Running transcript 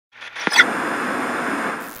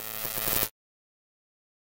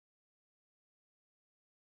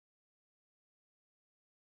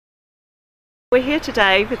We're here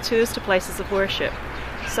today with tours to places of worship.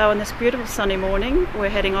 So on this beautiful sunny morning, we're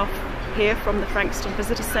heading off here from the Frankston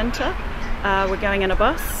Visitor Centre. We're going in a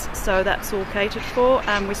bus, so that's all catered for,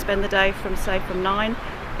 and we spend the day from 9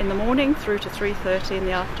 in the morning through to 3:30 in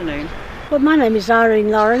the afternoon. Well, my name is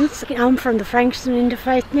Irene Lawrence. I'm from the Frankston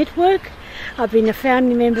Interfaith Network. I've been a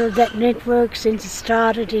founding member of that network since it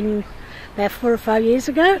started in about 4 or 5 years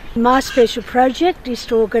ago. My special project is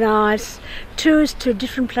to organise tours to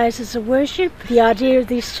different places of worship. The idea of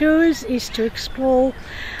these tours is to explore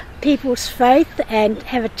people's faith and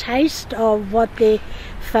have a taste of what their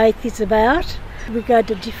faith is about. We go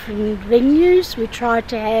to different venues. We try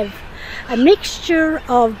to have a mixture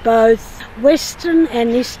of both Western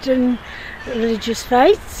and Eastern religious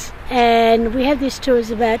faiths, and we have these tours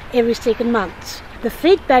about every second month. The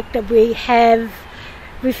feedback that we've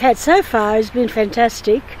had so far has been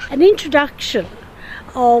fantastic. An introduction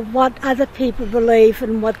of what other people believe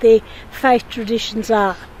and what their faith traditions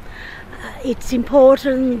are. It's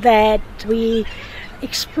important that we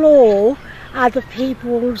explore other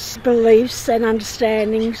people's beliefs and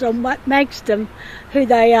understandings on what makes them who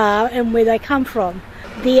they are and where they come from.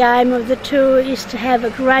 The aim of the tour is to have a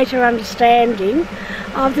greater understanding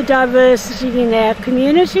of the diversity in our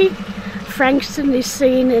community. Frankston is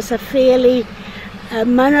seen as a fairly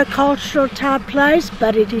monocultural type place,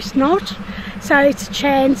 but it is not. So it's a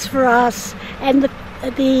chance for us and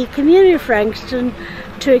the community of Frankston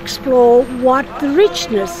to explore what the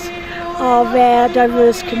richness of our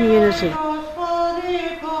diverse community.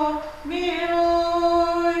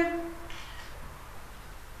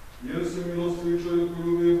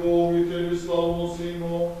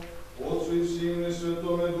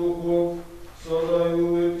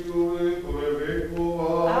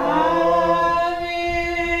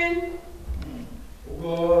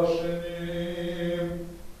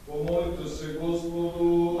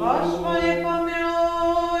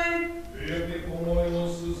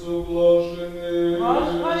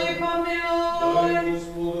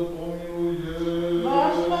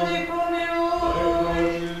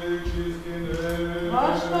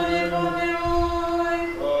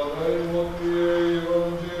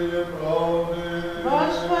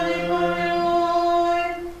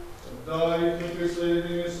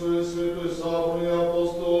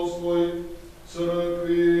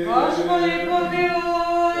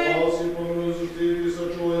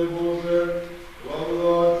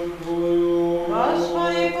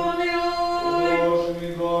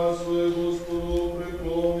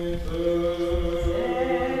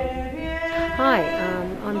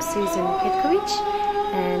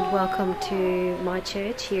 And welcome to my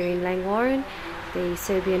church here in Langwarrin, the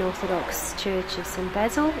Serbian Orthodox Church of St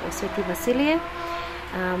Basil or City Basil.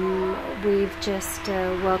 We've just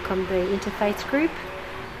welcomed the Interfaith group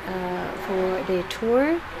for their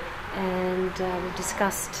tour, and we've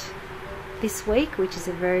discussed this week, which is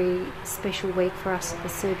a very special week for us, the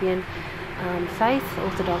Serbian faith,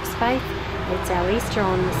 Orthodox faith. It's our Easter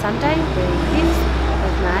on Sunday, the 5th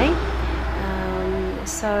of May.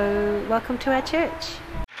 So welcome to our church.